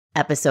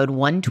Episode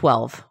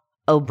 112,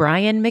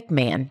 O'Brien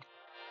McMahon.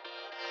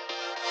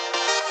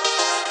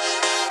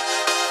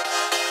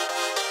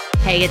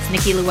 Hey, it's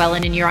Nikki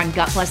Llewellyn, and you're on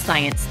Gut Plus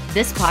Science.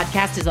 This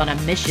podcast is on a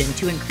mission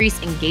to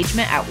increase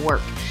engagement at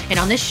work. And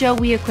on this show,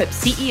 we equip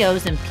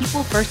CEOs and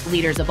people-first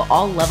leaders of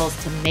all levels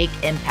to make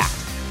impact.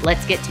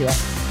 Let's get to it.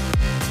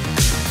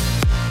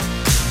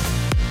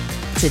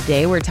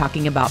 Today, we're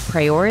talking about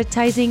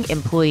prioritizing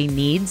employee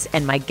needs,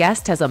 and my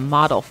guest has a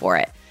model for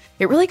it.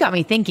 It really got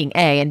me thinking,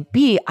 A, and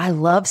B, I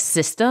love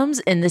systems,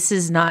 and this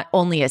is not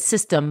only a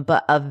system,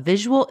 but a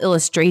visual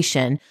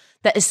illustration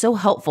that is so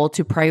helpful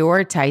to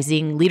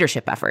prioritizing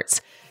leadership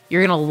efforts.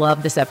 You're going to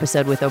love this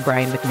episode with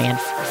O'Brien McMahon.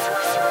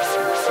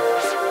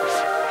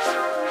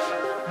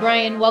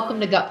 Brian,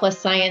 welcome to Gut Plus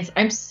Science.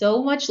 I'm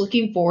so much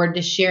looking forward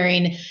to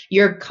sharing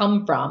your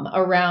come from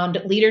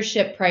around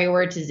leadership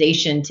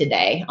prioritization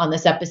today on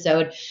this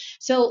episode.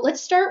 So let's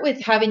start with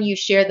having you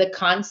share the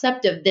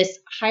concept of this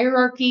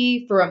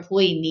hierarchy for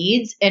employee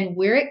needs and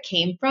where it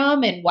came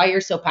from and why you're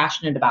so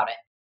passionate about it.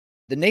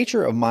 The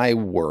nature of my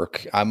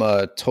work, I'm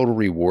a total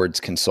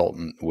rewards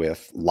consultant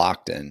with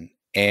Lockton,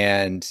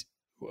 and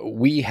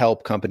we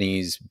help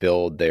companies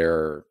build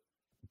their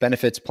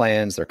benefits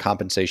plans, their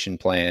compensation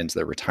plans,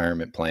 their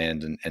retirement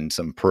plans, and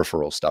some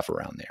peripheral stuff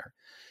around there.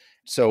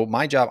 So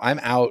my job,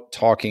 I'm out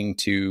talking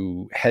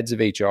to heads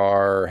of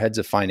HR, heads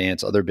of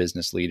finance, other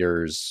business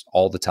leaders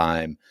all the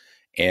time.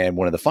 And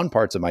one of the fun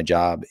parts of my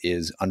job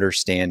is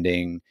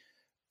understanding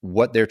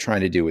what they're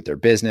trying to do with their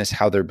business,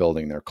 how they're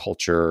building their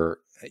culture,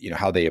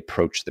 how they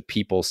approach the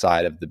people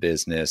side of the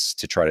business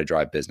to try to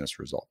drive business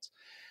results.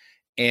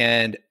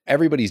 And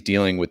everybody's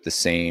dealing with the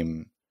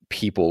same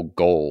people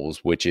goals,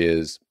 which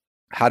is,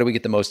 how do we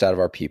get the most out of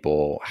our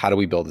people? How do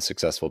we build a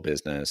successful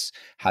business?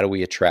 How do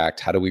we attract?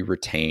 How do we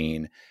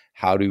retain?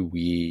 How do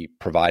we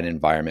provide an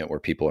environment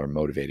where people are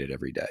motivated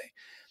every day?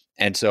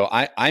 And so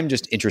I'm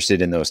just interested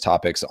in those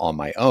topics on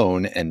my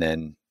own, and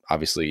then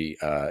obviously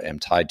am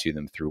tied to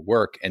them through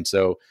work. And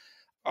so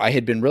I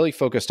had been really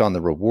focused on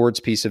the rewards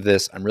piece of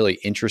this. I'm really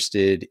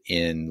interested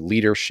in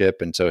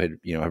leadership. And so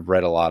have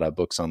read a lot of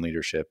books on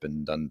leadership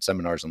and done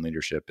seminars on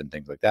leadership and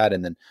things like that.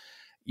 And then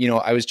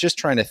I was just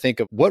trying to think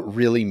of what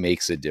really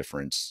makes a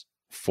difference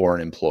for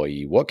an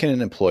employee. What can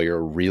an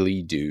employer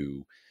really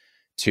do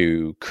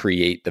to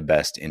create the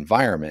best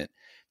environment?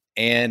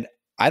 And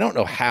I don't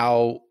know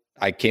how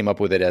I came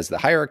up with it as the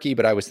hierarchy,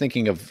 but I was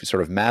thinking of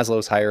sort of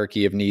Maslow's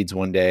hierarchy of needs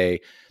one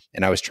day,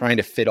 and I was trying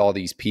to fit all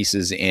these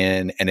pieces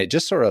in, and it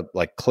just sort of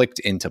like clicked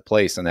into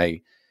place, and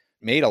I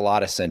made a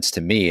lot of sense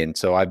to me. And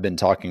so I've been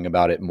talking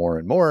about it more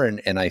and more,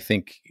 and I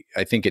think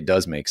it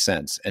does make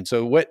sense. And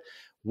so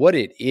what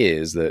it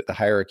is, the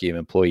hierarchy of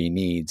employee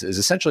needs, is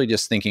essentially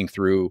just thinking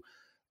through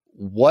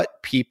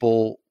what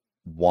people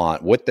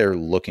want, what they're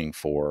looking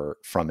for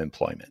from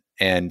employment.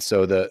 And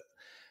so the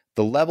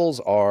levels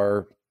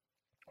are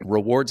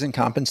rewards and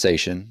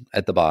compensation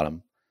at the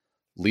bottom,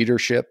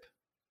 leadership,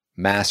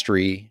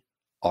 mastery,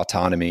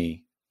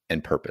 autonomy,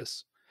 and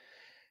purpose.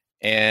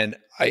 And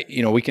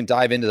we can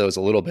dive into those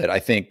a little bit. I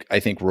think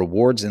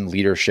rewards and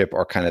leadership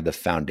are kind of the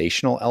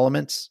foundational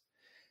elements.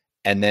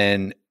 And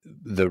then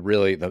the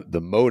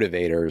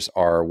motivators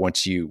are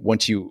once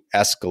you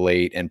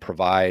escalate and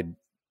provide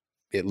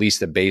at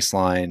least a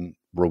baseline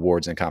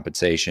rewards and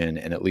compensation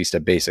and at least a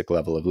basic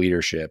level of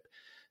leadership,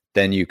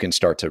 then you can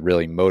start to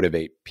really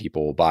motivate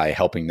people by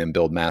helping them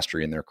build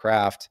mastery in their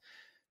craft,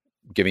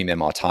 giving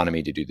them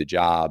autonomy to do the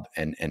job,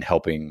 and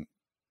helping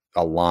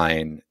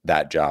align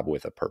that job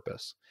with a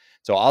purpose.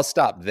 So I'll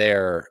stop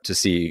there to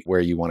see where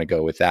you want to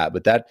go with that.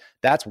 But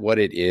that's what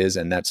it is.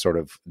 And that's sort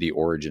of the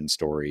origin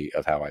story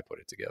of how I put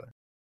it together.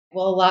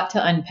 Well, a lot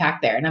to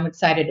unpack there, and I'm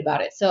excited about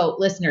it. So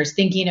listeners,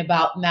 thinking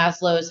about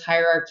Maslow's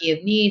hierarchy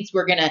of needs,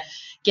 we're going to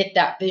get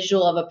that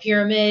visual of a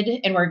pyramid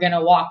and we're going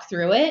to walk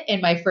through it.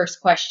 And my first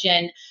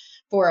question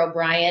for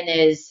O'Brien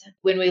is,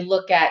 when we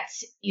look at,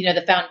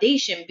 the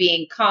foundation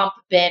being comp,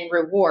 ben,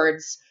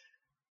 rewards,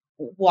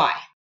 why?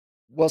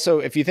 Well, so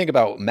if you think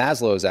about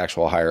Maslow's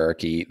actual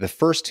hierarchy, the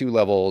first two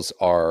levels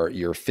are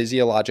your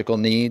physiological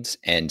needs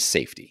and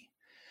safety.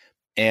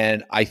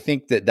 And I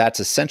think that that's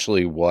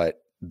essentially what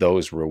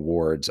those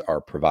rewards are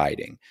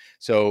providing.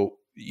 So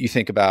you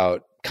think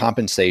about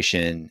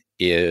compensation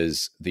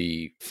is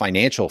the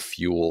financial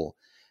fuel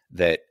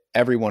that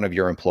every one of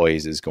your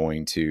employees is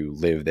going to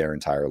live their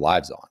entire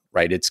lives on,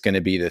 right? It's going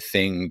to be the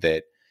thing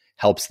that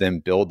helps them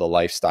build the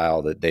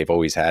lifestyle that they've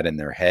always had in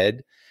their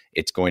head.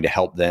 It's going to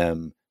help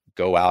them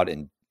go out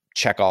and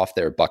check off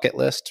their bucket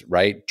list,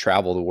 right?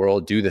 Travel the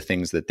world, do the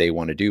things that they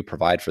want to do,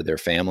 provide for their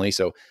family.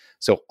 So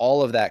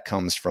all of that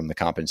comes from the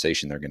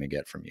compensation they're going to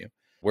get from you.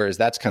 Whereas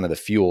that's kind of the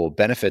fuel.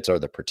 Benefits are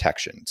the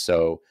protection.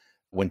 So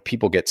when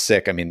people get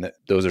sick,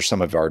 those are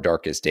some of our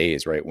darkest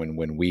days, right?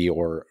 When we,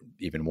 or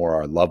even more,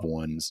 our loved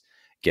ones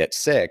get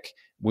sick,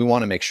 we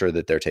want to make sure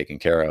that they're taken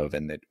care of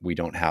and that we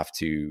don't have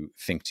to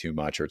think too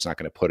much, or it's not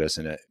going to put us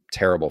in a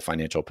terrible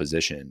financial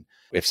position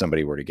if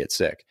somebody were to get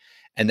sick.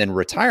 And then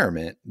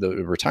retirement,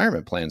 the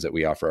retirement plans that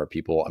we offer our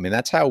people,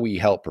 that's how we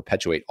help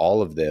perpetuate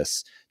all of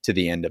this to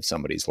the end of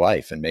somebody's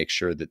life and make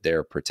sure that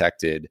they're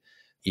protected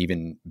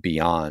even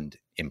beyond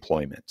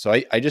employment. So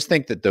I just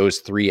think that those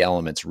three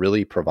elements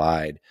really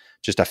provide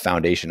just a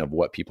foundation of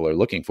what people are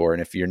looking for.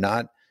 And if you're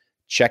not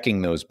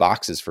checking those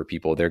boxes for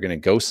people, they're going to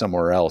go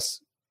somewhere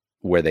else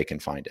where they can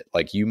find it.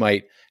 Like you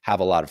might have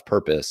a lot of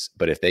purpose,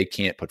 but if they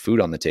can't put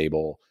food on the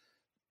table,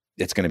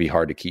 it's going to be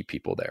hard to keep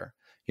people there,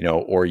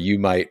 or you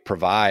might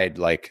provide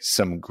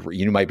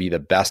you might be the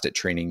best at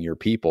training your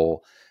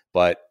people,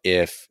 but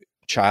if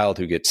a child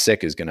who gets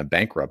sick is going to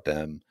bankrupt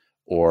them,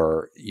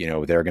 or,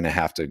 they're going to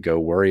have to go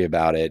worry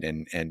about it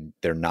and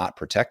they're not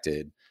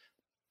protected,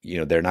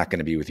 they're not going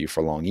to be with you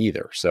for long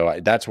either. So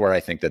that's where I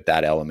think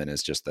that element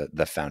is just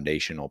the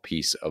foundational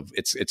piece of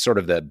it's sort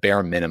of the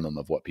bare minimum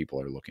of what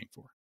people are looking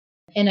for.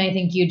 And I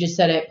think you just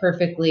said it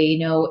perfectly.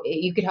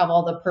 You could have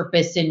all the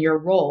purpose in your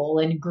role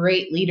and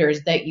great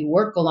leaders that you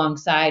work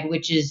alongside,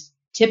 which is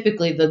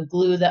typically the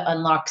glue that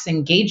unlocks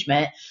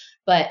engagement.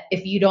 But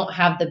if you don't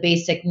have the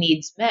basic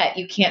needs met,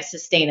 you can't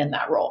sustain in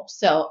that role.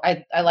 So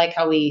I like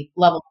how we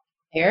level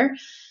there.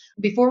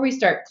 Before we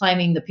start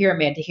climbing the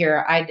pyramid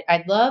here,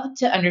 I'd love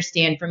to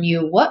understand from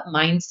you, what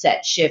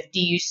mindset shift do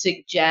you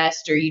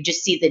suggest, or you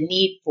just see the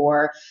need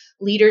for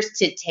leaders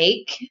to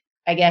take?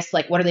 I guess,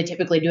 what are they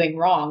typically doing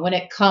wrong when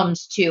it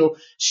comes to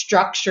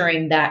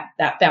structuring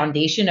that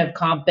foundation of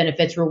comp,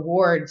 benefits,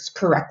 rewards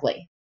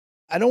correctly?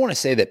 I don't want to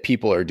say that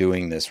people are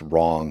doing this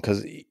wrong,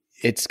 because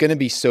it's going to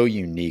be so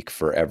unique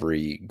for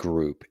every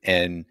group.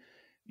 And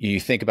you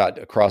think about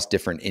across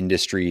different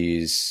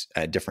industries,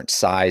 different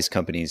size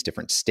companies,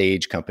 different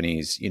stage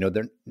companies,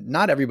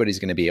 not everybody's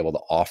going to be able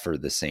to offer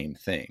the same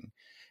thing.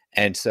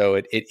 And so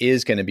it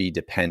is going to be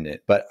dependent.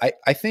 But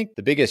I think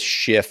the biggest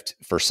shift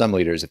for some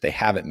leaders, if they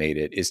haven't made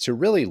it, is to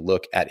really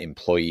look at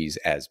employees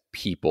as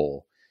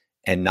people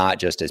and not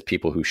just as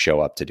people who show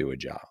up to do a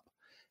job,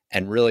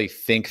 and really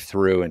think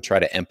through and try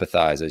to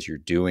empathize as you're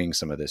doing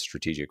some of this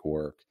strategic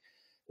work.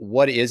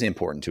 What is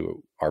important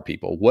to our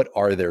people? What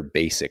are their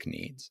basic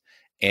needs?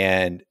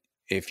 And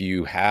if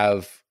you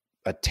have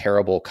a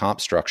terrible comp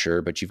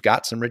structure, but you've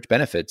got some rich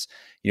benefits,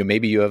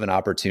 maybe you have an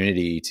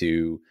opportunity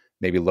to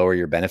maybe lower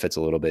your benefits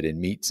a little bit and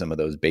meet some of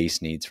those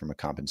base needs from a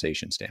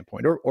compensation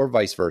standpoint, or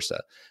vice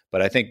versa.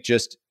 But I think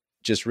just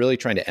really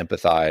trying to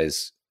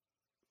empathize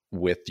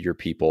with your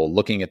people,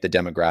 looking at the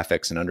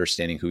demographics and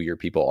understanding who your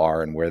people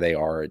are and where they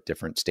are at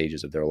different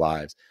stages of their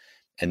lives,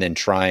 and then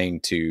trying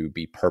to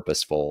be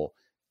purposeful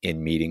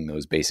in meeting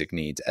those basic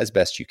needs as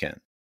best you can.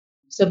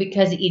 So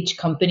because each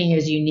company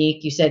is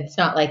unique, you said it's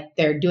not like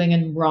they're doing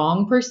it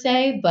wrong per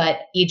se,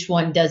 but each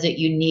one does it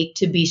unique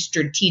to be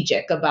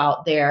strategic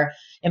about their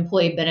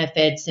employee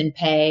benefits and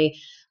pay.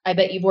 I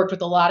bet you've worked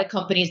with a lot of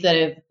companies that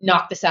have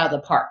knocked this out of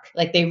the park.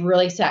 They've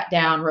really sat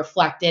down,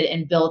 reflected,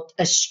 and built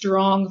a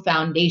strong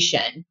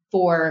foundation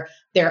for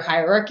their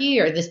hierarchy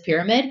or this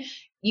pyramid.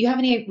 You have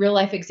any real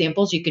life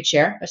examples you could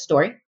share, a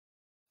story?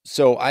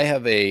 So I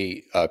have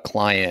a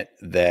client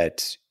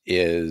that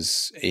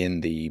is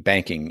in the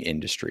banking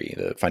industry,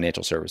 the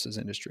financial services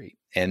industry,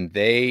 and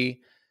they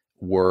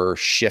were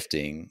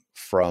shifting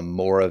from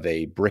more of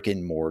a brick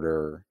and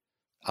mortar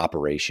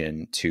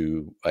operation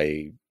to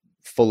a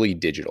fully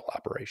digital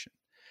operation.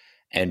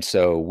 And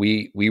so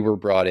we were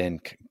brought in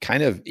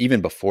kind of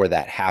even before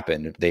that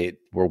happened. They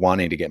were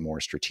wanting to get more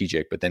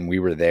strategic, but then we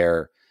were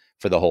there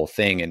for the whole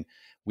thing. And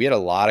we had a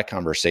lot of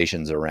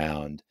conversations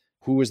around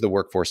who is the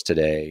workforce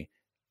today?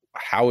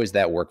 How is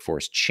that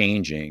workforce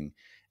changing?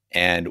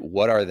 And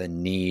what are the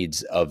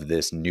needs of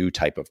this new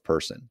type of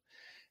person?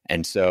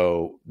 And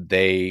so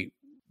they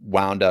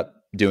wound up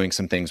doing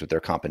some things with their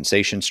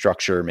compensation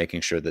structure,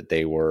 making sure that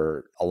they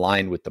were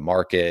aligned with the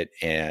market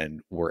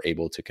and were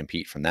able to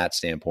compete from that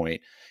standpoint.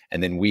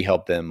 And then we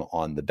helped them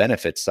on the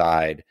benefit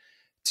side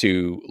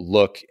to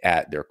look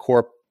at their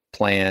core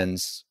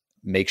plans,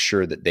 make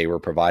sure that they were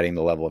providing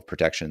the level of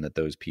protection that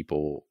those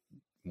people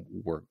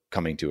were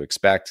coming to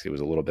expect. It was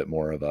a little bit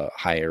more of a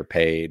higher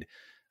paid,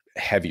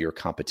 heavier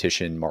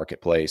competition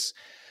marketplace.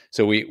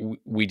 So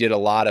we did a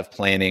lot of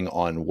planning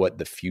on what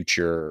the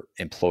future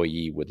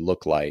employee would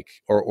look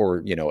like,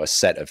 or a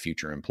set of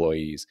future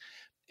employees,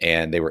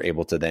 and they were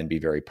able to then be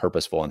very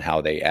purposeful in how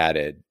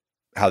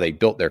they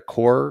built their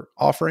core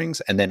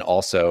offerings, and then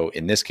also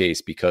in this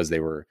case, because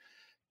they were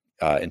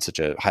in such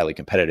a highly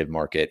competitive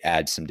market,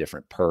 add some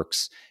different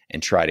perks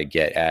and try to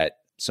get at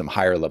some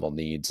higher level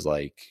needs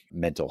like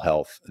mental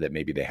health that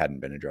maybe they hadn't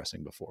been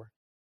addressing before.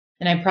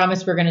 And I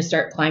promise we're going to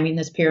start climbing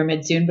this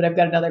pyramid soon, but I've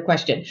got another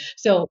question.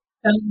 So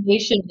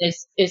foundation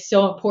is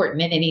so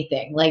important in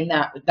anything, like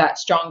that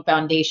strong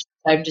foundation.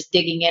 I'm just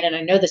digging in, and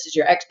I know this is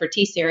your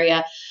expertise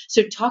area.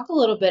 So talk a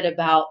little bit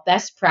about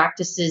best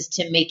practices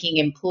to making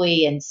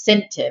employee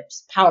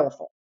incentives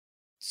powerful.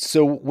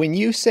 So when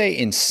you say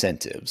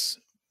incentives,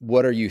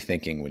 what are you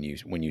thinking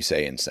when you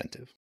say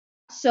incentive?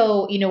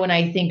 So, when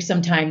I think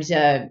sometimes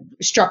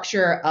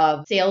structure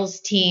of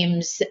sales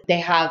teams, they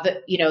have,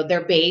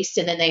 their base,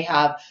 and then they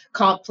have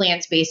comp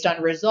plans based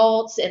on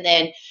results, and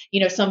then,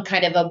 some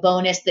kind of a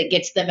bonus that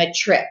gets them a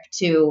trip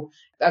to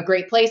a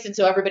great place. And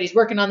so everybody's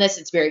working on this.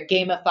 It's very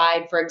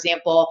gamified, for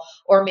example,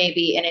 or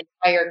maybe an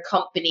entire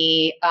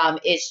company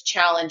is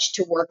challenged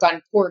to work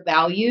on core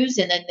values.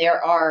 And then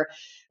there are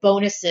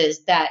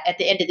bonuses that at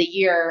the end of the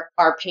year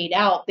are paid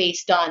out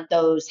based on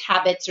those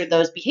habits or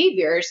those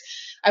behaviors.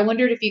 I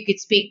wondered if you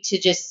could speak to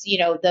just,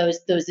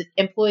 those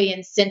employee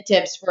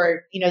incentives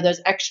for,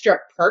 those extra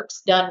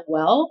perks done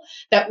well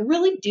that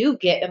really do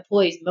get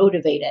employees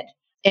motivated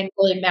and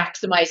really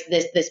maximize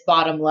this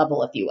bottom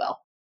level, if you will.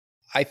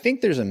 I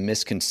think there's a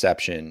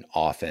misconception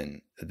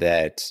often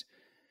that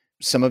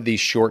some of these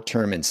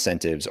short-term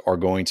incentives are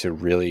going to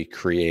really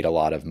create a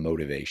lot of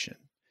motivation,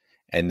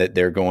 and that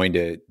they're going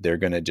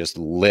to just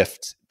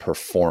lift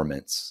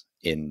performance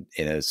in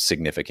a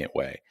significant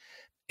way.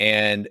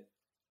 And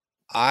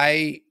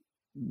I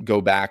go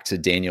back to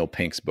Daniel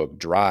Pink's book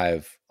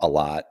Drive a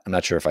lot. I'm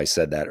not sure if I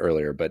said that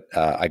earlier, but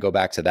I go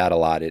back to that a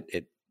lot.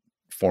 It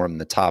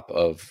formed the top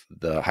of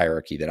the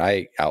hierarchy that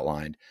I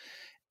outlined.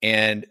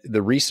 And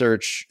the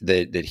research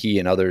that he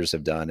and others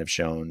have done have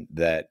shown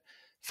that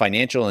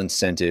financial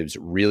incentives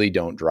really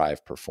don't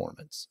drive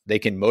performance. They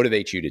can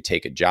motivate you to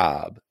take a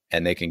job,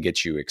 and they can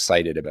get you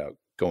excited about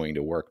going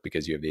to work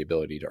because you have the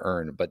ability to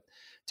earn. But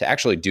to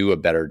actually do a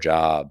better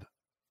job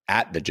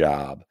at the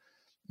job,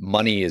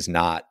 money is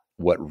not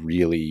what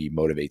really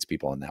motivates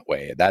people in that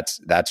way.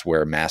 That's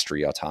where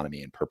mastery,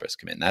 autonomy, and purpose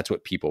come in. That's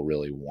what people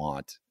really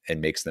want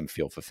and makes them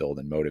feel fulfilled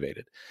and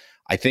motivated.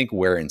 I think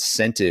where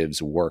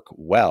incentives work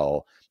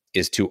well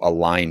is to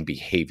align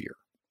behavior.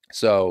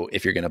 So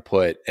if you're going to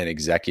put an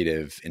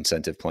executive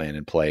incentive plan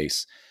in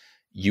place,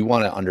 you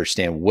want to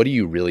understand, what do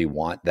you really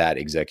want that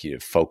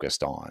executive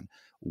focused on?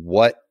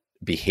 What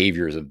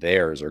behaviors of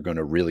theirs are going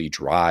to really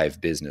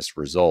drive business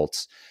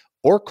results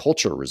or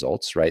culture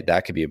results, right?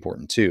 That could be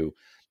important too.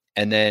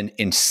 And then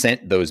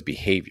incent those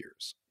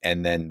behaviors.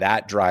 And then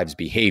that drives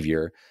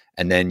behavior.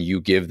 And then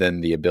you give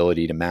them the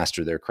ability to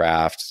master their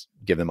craft,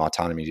 give them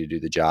autonomy to do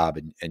the job,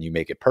 and you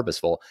make it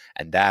purposeful.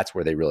 And that's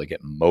where they really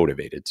get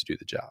motivated to do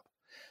the job.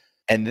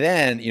 And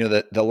then,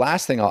 the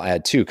last thing I'll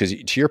add too, because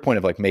to your point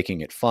of like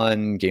making it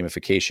fun,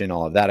 gamification,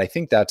 all of that, I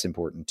think that's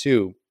important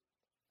too.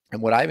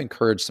 And what I've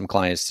encouraged some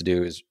clients to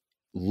do is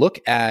look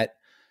at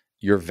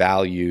your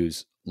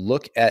values,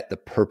 look at the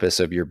purpose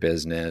of your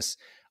business,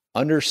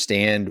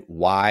 understand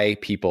why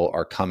people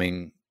are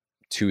coming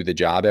to the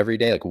job every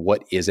day. Like,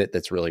 what is it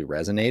that's really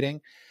resonating?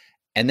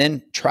 And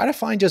then try to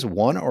find just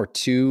one or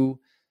two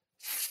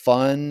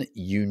fun,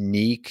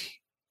 unique,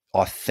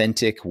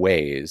 authentic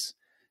ways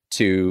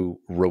to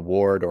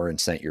reward or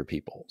incent your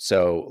people.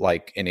 So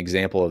like an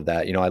example of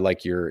that, I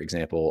like your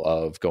example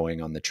of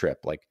going on the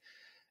trip. Like,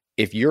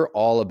 if you're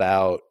all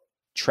about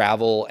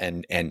travel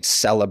and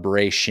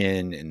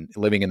celebration and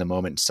living in the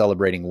moment,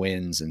 celebrating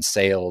wins and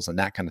sales and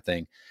that kind of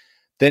thing,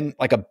 then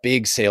like a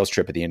big sales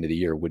trip at the end of the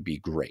year would be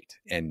great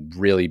and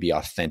really be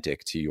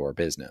authentic to your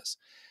business.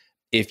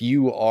 If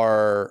you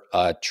are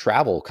a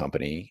travel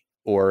company,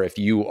 or if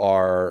you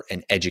are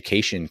an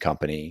education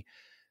company,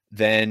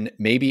 then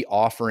maybe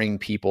offering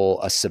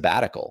people a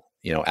sabbatical,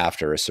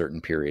 after a certain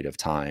period of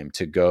time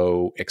to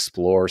go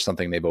explore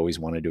something they've always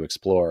wanted to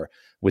explore,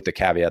 with the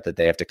caveat that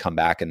they have to come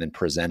back and then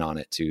present on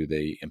it to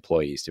the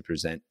employees, to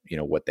present,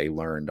 what they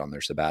learned on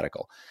their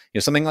sabbatical.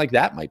 Something like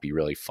that might be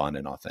really fun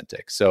and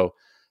authentic. So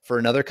for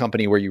another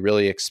company where you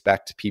really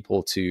expect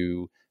people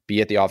to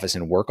be at the office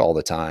and work all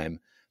the time,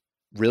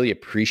 really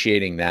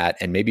appreciating that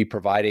and maybe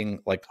providing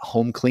like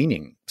home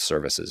cleaning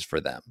services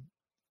for them,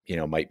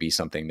 might be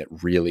something that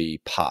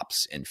really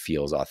pops and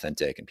feels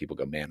authentic, and people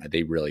go, man,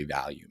 they really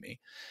value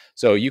me.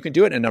 So you can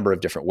do it in a number of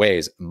different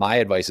ways. My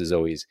advice is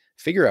always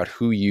figure out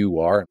who you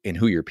are and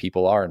who your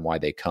people are and why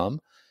they come,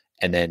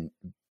 and then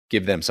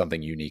give them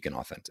something unique and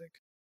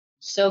authentic.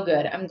 So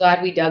good. I'm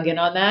glad we dug in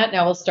on that.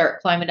 Now we'll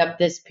start climbing up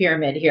this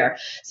pyramid here.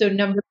 So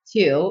number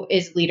 2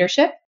 is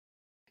leadership.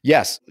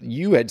 Yes.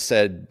 You had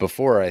said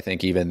before, I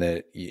think even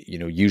that,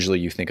 usually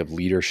you think of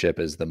leadership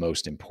as the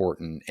most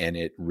important, and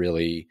it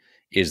really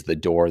is the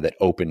door that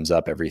opens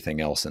up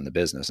everything else in the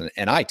business.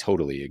 And I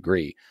totally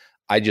agree.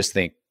 I just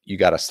think you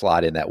got to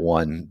slot in that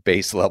one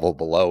base level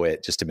below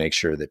it just to make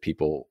sure that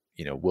people,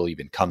 will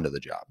even come to the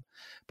job.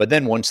 But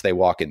then once they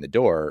walk in the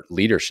door,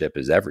 leadership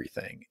is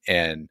everything.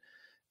 And,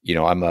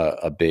 I'm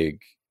a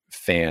big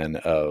fan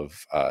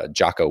of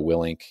Jocko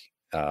Willink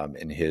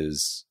and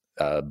his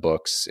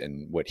books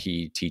and what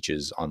he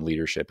teaches on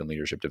leadership and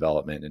leadership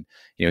development. And,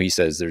 he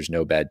says there's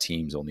no bad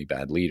teams, only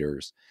bad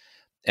leaders.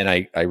 And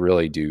I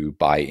really do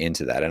buy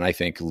into that. And I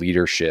think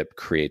leadership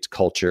creates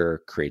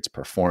culture, creates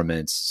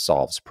performance,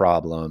 solves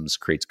problems,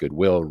 creates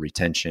goodwill,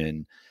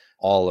 retention,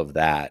 all of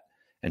that.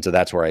 And so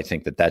that's where I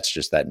think that that's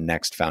just that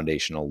next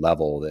foundational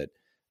level that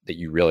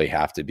you really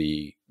have to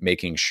be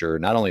making sure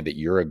not only that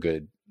you're a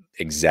good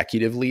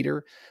executive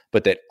leader,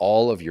 but that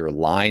all of your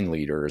line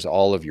leaders,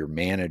 all of your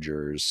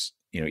managers,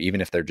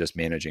 even if they're just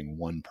managing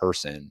one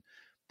person,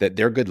 that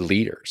they're good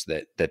leaders,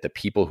 that the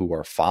people who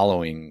are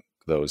following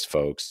those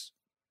folks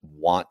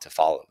want to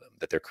follow them,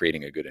 that they're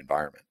creating a good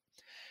environment.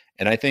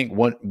 And I think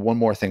one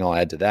more thing I'll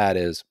add to that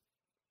is,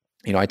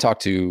 I talk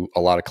to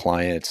a lot of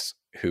clients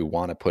who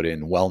want to put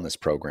in wellness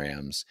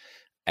programs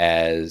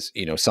as,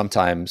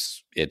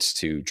 sometimes it's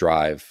to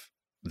drive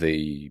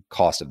the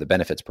cost of the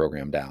benefits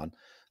program down.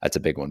 That's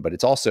a big one, but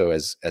it's also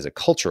as a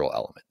cultural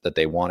element that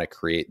they want to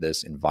create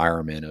this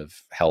environment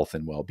of health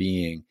and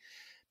well-being.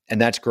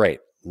 And that's great.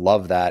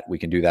 Love that. We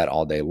can do that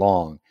all day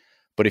long.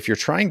 But if you're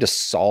trying to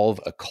solve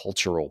a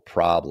cultural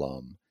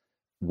problem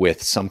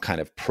with some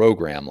kind of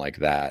program like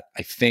that,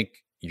 I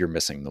think you're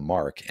missing the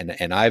mark.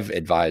 And I've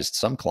advised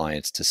some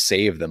clients to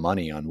save the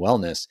money on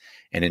wellness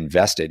and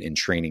invest it in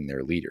training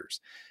their leaders.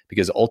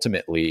 Because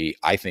ultimately,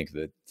 I think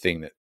the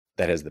thing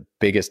that has the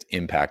biggest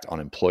impact on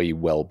employee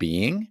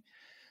well-being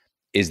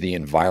is the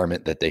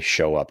environment that they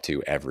show up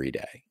to every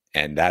day.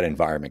 And that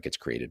environment gets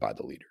created by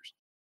the leaders.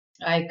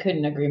 I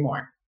couldn't agree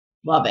more.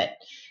 Love it.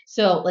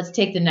 So let's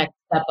take the next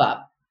step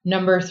up.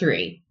 Number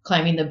 3,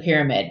 climbing the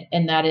pyramid.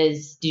 And that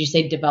is, did you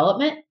say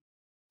development?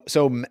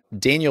 So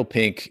Daniel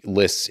Pink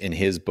lists in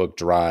his book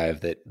Drive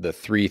that the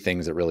 3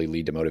 things that really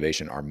lead to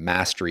motivation are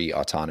mastery,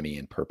 autonomy,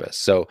 and purpose.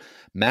 So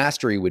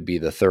mastery would be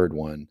the third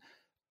one.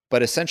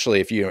 But essentially,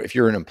 if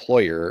you're an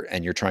employer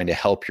and you're trying to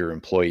help your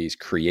employees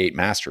create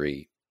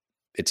mastery,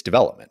 it's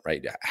development,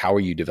 right? How are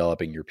you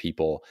developing your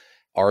people?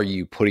 Are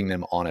you putting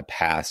them on a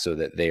path so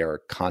that they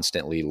are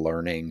constantly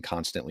learning,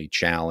 constantly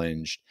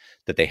challenged,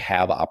 that they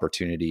have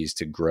opportunities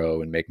to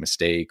grow and make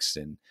mistakes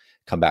and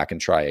come back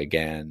and try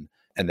again,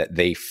 and that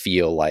they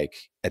feel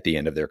like at the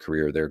end of their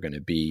career, they're going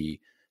to be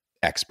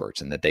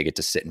experts and that they get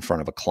to sit in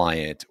front of a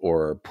client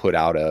or put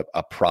out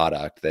a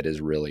product that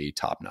is really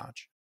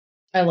top-notch?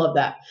 I love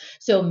that.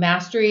 So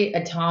mastery,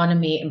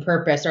 autonomy, and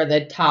purpose are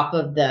the top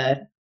of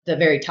the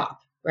very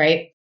top,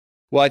 right?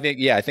 Well, I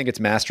think it's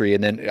mastery.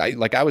 And then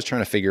I was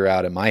trying to figure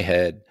out in my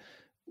head,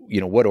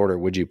 what order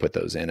would you put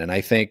those in? And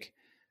I think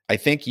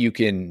you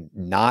can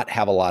not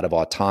have a lot of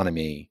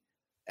autonomy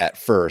at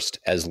first,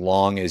 as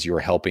long as you're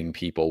helping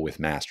people with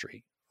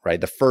mastery,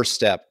 right? The first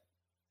step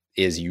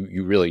is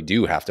you really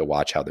do have to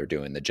watch how they're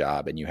doing the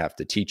job, and you have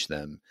to teach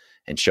them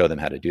and show them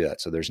how to do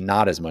that. So there's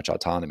not as much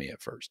autonomy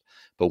at first.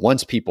 But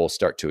once people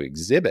start to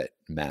exhibit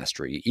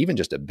mastery, even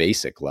just a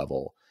basic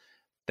level,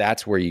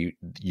 that's where you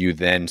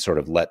then sort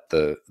of let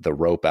the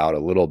rope out a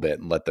little bit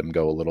and let them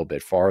go a little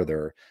bit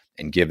farther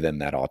and give them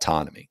that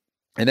autonomy.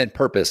 And then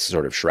purpose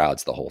sort of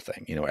shrouds the whole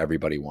thing.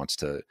 Everybody wants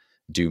to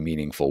do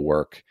meaningful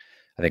work.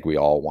 I think we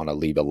all want to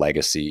leave a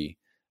legacy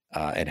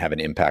and have an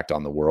impact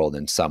on the world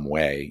in some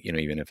way,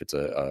 even if it's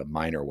a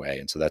minor way.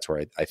 And so that's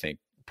where I think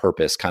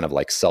purpose, kind of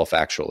like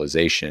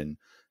self-actualization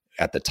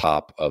at the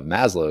top of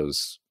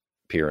Maslow's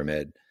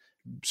pyramid,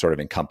 sort of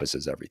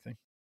encompasses everything.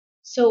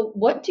 So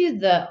what do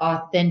the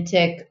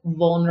authentic,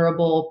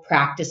 vulnerable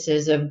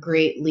practices of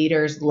great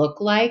leaders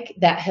look like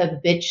that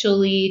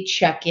habitually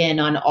check in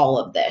on all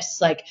of this?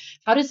 Like,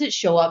 how does it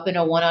show up in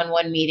a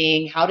one-on-one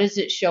meeting? How does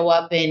it show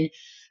up in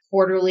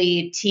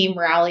quarterly team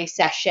rally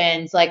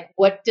sessions? Like,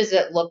 what does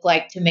it look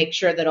like to make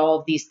sure that all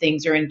of these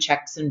things are in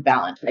checks and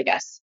balance, I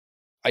guess?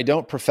 I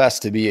don't profess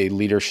to be a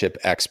leadership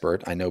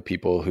expert. I know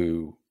people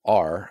who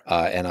are,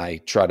 and I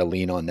try to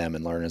lean on them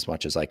and learn as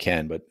much as I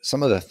can. But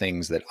some of the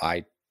things that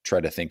I try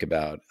to think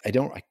about, I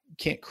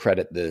can't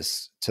credit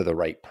this to the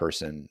right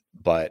person,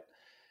 but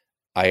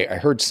I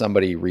heard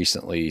somebody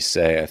recently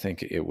say, I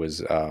think it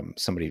was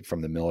somebody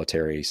from the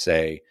military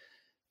say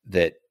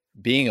that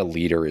being a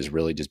leader is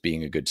really just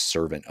being a good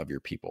servant of your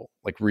people.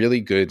 Like,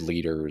 really good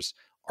leaders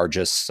are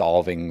just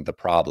solving the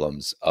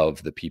problems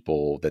of the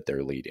people that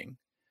they're leading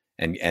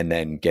and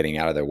then getting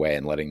out of their way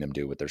and letting them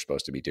do what they're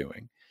supposed to be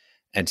doing.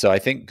 And so I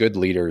think good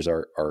leaders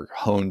are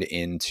honed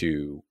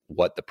into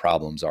what the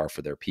problems are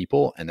for their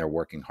people, and they're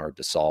working hard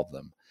to solve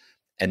them.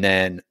 And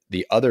then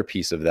the other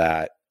piece of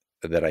that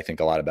I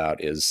think a lot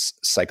about is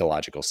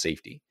psychological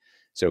safety.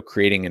 So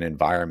creating an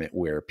environment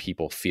where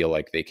people feel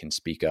like they can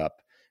speak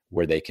up,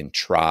 where they can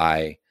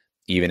try,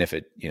 even if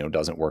it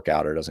doesn't work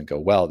out or doesn't go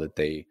well, that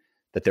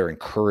they're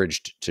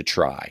encouraged to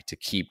try, to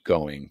keep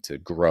going, to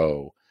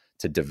grow,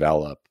 to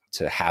develop,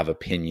 to have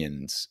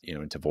opinions,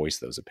 and to voice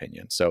those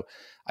opinions. So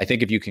I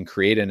think if you can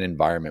create an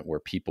environment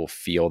where people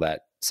feel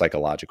that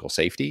psychological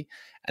safety,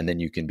 and then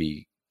you can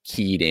be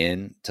keyed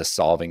in to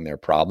solving their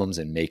problems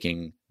and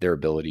making their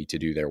ability to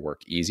do their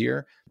work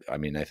easier, I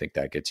think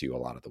that gets you a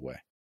lot of the way.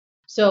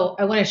 So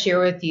I want to share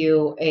with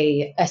you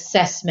a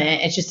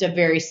assessment. It's just a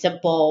very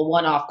simple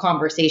one-off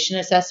conversation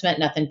assessment,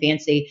 nothing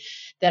fancy,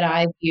 that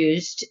I've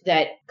used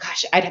that,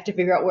 gosh, I'd have to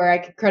figure out where I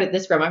could credit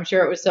this from. I'm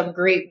sure it was some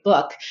great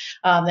book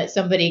that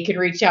somebody can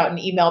reach out and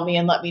email me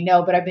and let me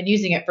know, but I've been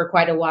using it for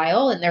quite a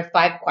while, and there are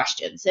 5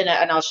 questions, and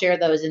I'll share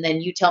those. And then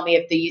you tell me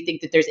if you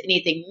think that there's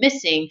anything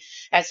missing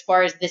as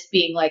far as this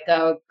being like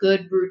a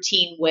good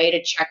routine way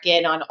to check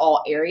in on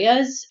all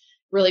areas,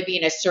 really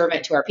being a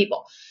servant to our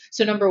people.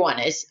 So number 1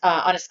 is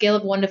on a scale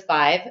of 1 to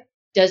 5,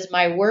 does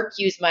my work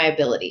use my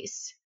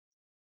abilities?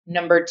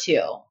 Number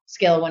 2,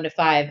 scale of 1 to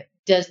 5,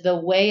 does the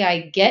way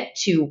I get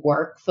to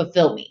work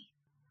fulfill me?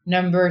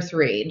 Number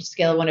 3,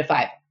 scale of 1 to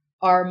 5,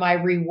 are my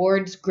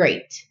rewards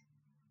great?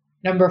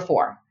 Number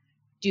 4,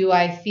 do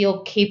I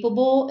feel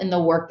capable in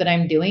the work that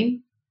I'm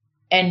doing?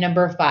 And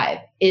number 5,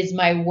 is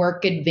my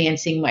work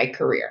advancing my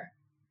career?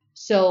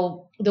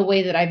 So the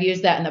way that I've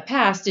used that in the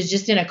past is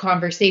just in a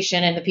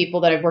conversation, and the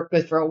people that I've worked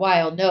with for a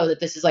while know that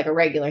this is like a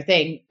regular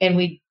thing. And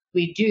we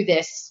do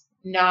this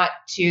not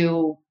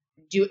to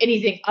do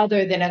anything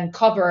other than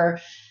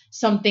uncover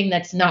something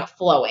that's not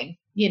flowing,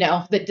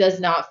 that does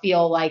not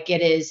feel like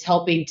it is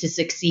helping to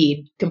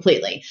succeed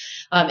completely.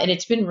 And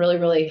it's been really,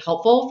 really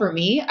helpful for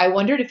me. I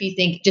wondered if you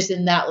think just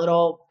in that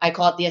little, I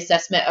call it the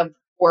assessment of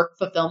work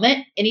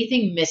fulfillment,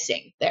 anything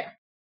missing there?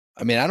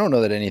 I mean, I don't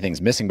know that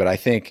anything's missing, but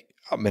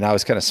I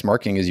was kind of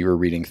smirking as you were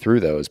reading through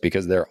those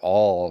because they're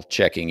all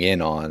checking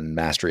in on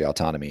mastery,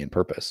 autonomy, and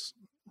purpose,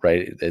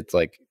 right? It's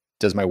like,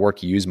 does my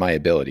work use my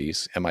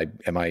abilities? Am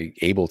I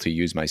able to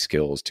use my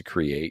skills to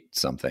create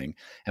something?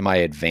 Am I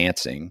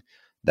advancing?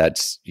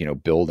 That's,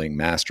 building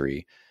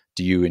mastery.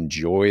 Do you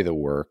enjoy the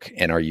work?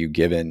 And are you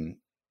given,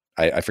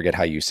 I forget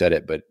how you said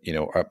it, but,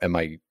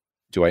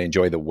 do I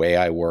enjoy the way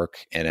I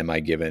work? And am I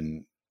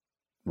given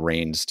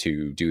reins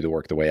to do the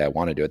work the way I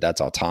want to do it?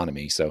 That's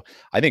autonomy. So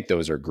I think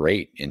those are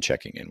great in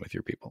checking in with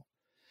your people.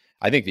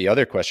 I think the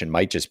other question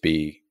might just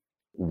be,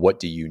 what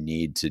do you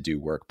need to do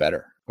work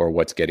better? Or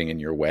what's getting in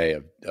your way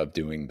of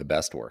doing the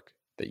best work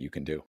that you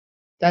can do?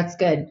 That's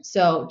good.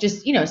 So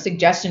just,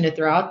 suggestion to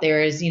throw out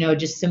there is,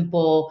 just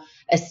simple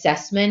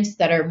assessments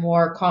that are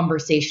more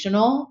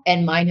conversational.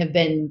 And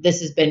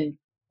this has been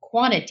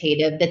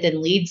quantitative that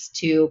then leads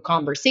to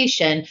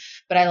conversation.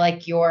 But I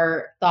like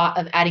your thought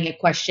of adding a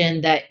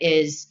question that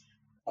is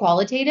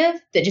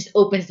qualitative, that just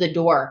opens the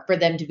door for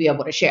them to be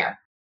able to share.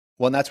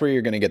 Well, and that's where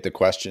you're going to get the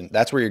question.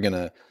 That's where you're going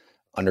to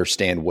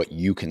understand what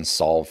you can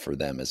solve for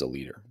them as a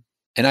leader.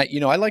 And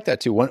I like that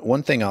too.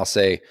 One thing I'll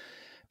say,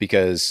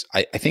 because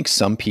I think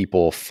some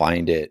people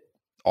find it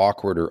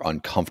awkward or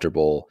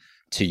uncomfortable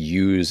to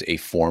use a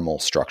formal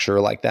structure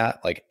like that.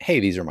 Like, hey,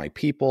 these are my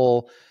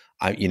people.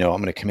 I'm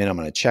going to come in, I'm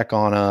going to check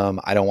on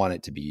them. I don't want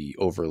it to be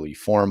overly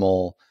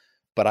formal.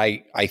 But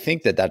I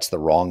think that that's the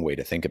wrong way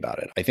to think about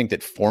it. I think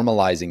that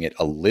formalizing it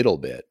a little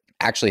bit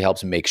actually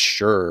helps make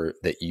sure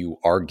that you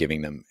are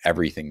giving them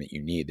everything that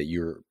you need, that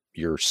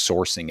you're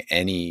sourcing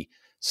any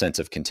sense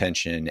of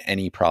contention,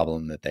 any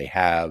problem that they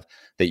have,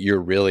 that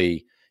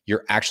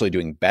you're actually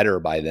doing better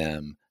by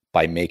them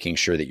by making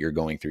sure that you're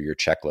going through your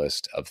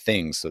checklist of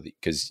things,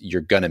 because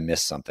you're going to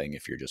miss something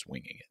if you're just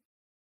winging it.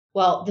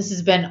 Well, this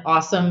has been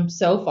awesome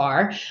so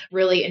far.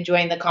 Really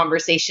enjoying the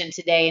conversation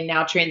today, and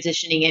now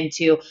transitioning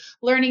into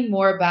learning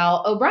more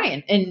about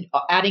O'Brien and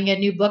adding a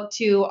new book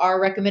to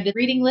our recommended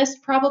reading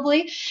list,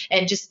 probably,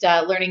 and just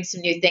learning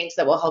some new things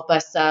that will help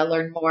us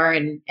learn more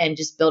and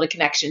just build a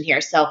connection here.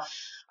 So,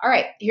 all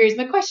right, here's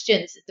my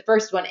questions. The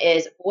first one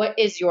is, what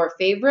is your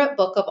favorite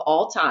book of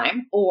all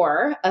time,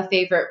 or a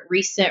favorite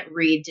recent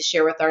read to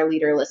share with our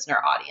leader listener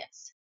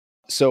audience?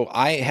 So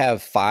I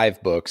have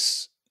 5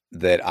 books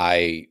that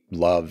I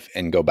love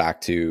and go back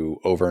to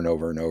over and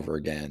over and over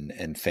again,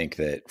 and think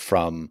that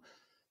from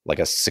like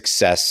a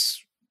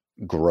success,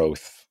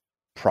 growth,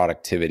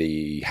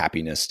 productivity,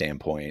 happiness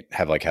standpoint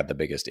have had the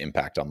biggest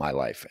impact on my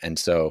life. And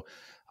so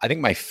I think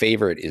my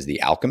favorite is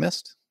The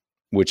Alchemist,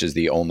 which is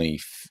the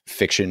only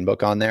fiction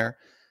book on there.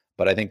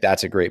 But I think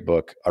that's a great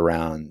book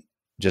around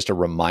just a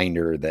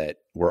reminder that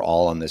we're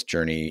all on this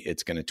journey.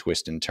 It's going to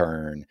twist and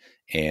turn,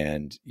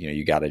 and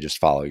you got to just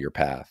follow your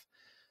path.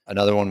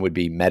 Another one would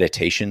be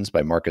Meditations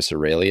by Marcus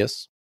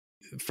Aurelius.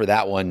 For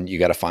that one, you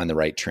got to find the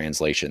right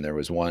translation. There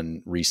was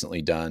one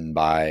recently done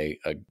by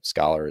a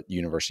scholar at the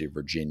University of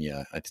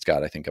Virginia. It's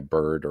got, I think, a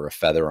bird or a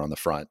feather on the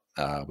front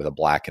with a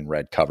black and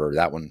red cover.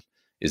 That one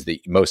is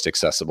the most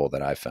accessible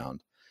that I've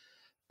found.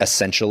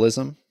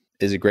 Essentialism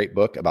is a great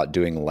book about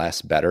doing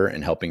less better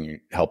and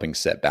helping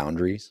set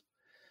boundaries.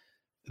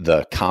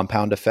 The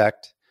Compound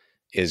Effect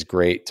is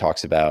great.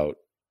 Talks about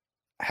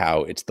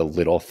how it's the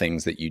little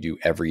things that you do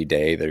every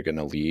day that are going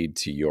to lead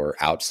to your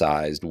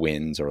outsized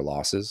wins or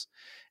losses.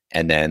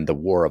 And then The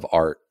War of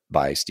Art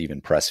by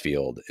Stephen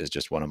Pressfield is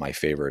just one of my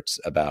favorites,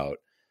 about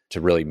to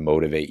really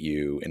motivate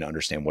you and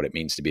understand what it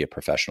means to be a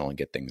professional and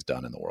get things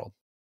done in the world.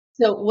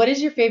 So what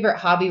is your favorite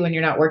hobby when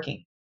you're not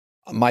working?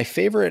 My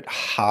favorite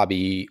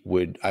hobby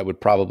I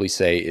would probably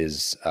say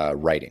is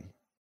writing.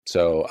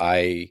 So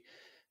I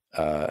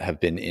have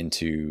been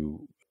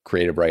into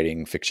creative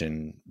writing,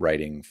 fiction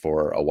writing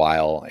for a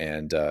while,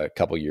 and a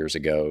couple years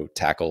ago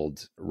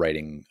tackled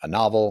writing a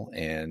novel,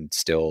 and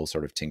still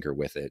sort of tinker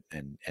with it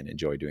and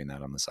enjoy doing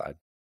that on the side.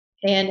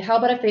 And how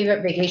about a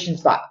favorite vacation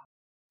spot?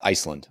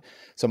 Iceland.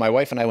 So my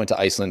wife and I went to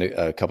Iceland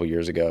a couple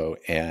years ago,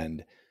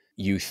 and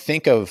you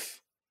think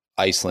of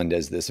Iceland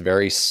as this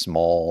very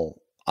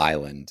small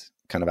island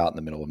kind of out in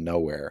the middle of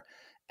nowhere.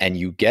 And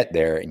you get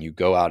there and you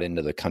go out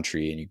into the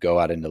country and you go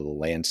out into the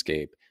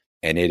landscape,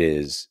 and it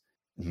is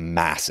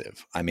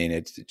massive. I mean,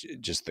 it's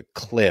just the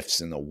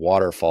cliffs and the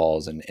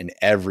waterfalls and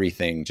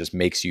everything just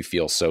makes you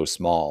feel so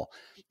small.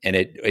 And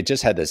it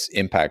just had this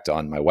impact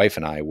on my wife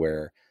and I,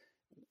 where,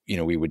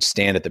 we would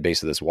stand at the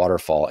base of this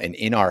waterfall, and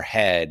in our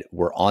head,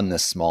 we're on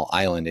this small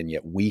island, and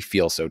yet we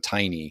feel so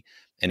tiny.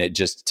 And it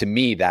just, to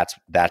me,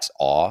 that's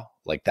awe.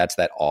 Like that's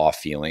that awe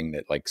feeling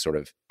that like sort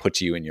of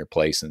puts you in your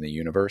place in the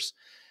universe.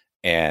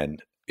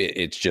 And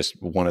it's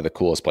just one of the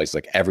coolest places.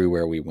 Like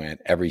everywhere we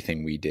went,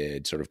 everything we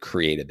did sort of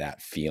created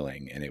that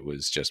feeling. And it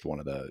was just one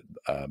of the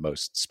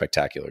most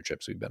spectacular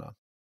trips we've been on.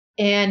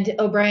 And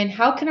O'Brien,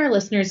 how can our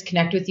listeners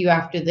connect with you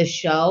after the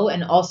show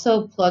and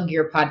also plug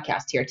your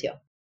podcast here too?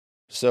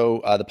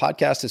 So the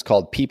podcast is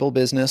called People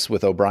Business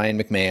with O'Brien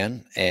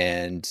McMahon,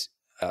 and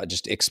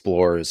just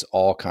explores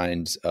all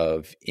kinds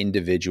of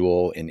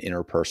individual and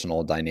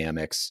interpersonal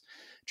dynamics,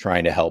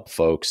 trying to help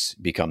folks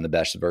become the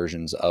best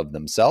versions of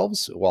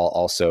themselves while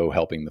also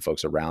helping the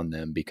folks around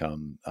them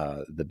become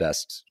the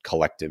best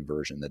collective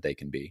version that they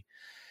can be.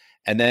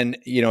 And then,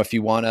 if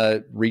you want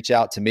to reach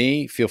out to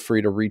me, feel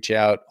free to reach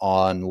out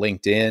on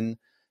LinkedIn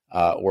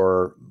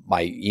or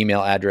my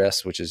email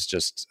address, which is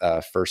just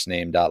first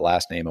name dot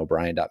last name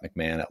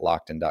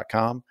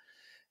O'Brien.McMahon@Lockton.com.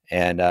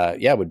 And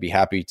would be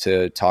happy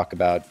to talk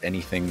about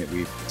anything that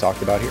we've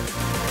talked about here.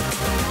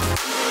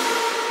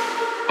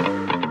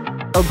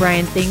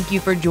 O'Brien, thank you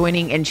for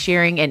joining and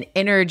sharing and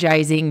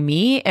energizing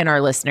me and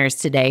our listeners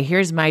today.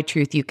 Here's my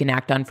truth you can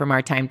act on from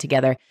our time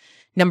together.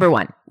 Number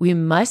one, we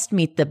must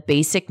meet the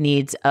basic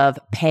needs of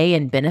pay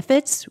and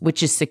benefits,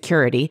 which is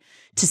security,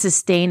 to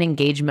sustain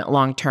engagement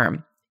long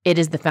term. It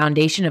is the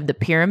foundation of the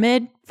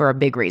pyramid for a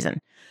big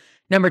reason.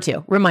 Number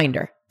two,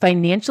 reminder,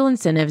 financial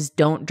incentives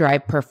don't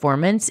drive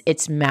performance.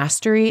 It's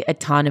mastery,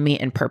 autonomy,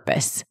 and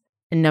purpose.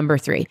 And number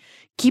three,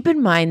 keep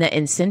in mind that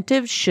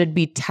incentives should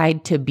be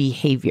tied to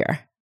behavior.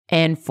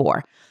 And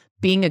four,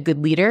 being a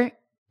good leader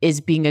is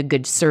being a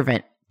good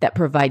servant that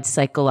provides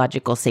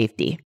psychological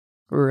safety.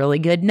 Really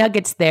good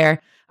nuggets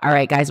there. All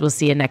right, guys, we'll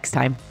see you next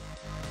time.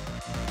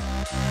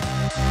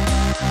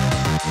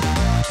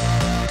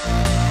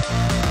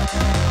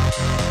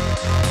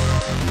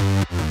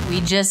 We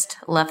just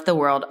left the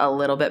world a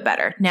little bit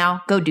better.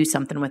 Now go do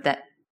something with it.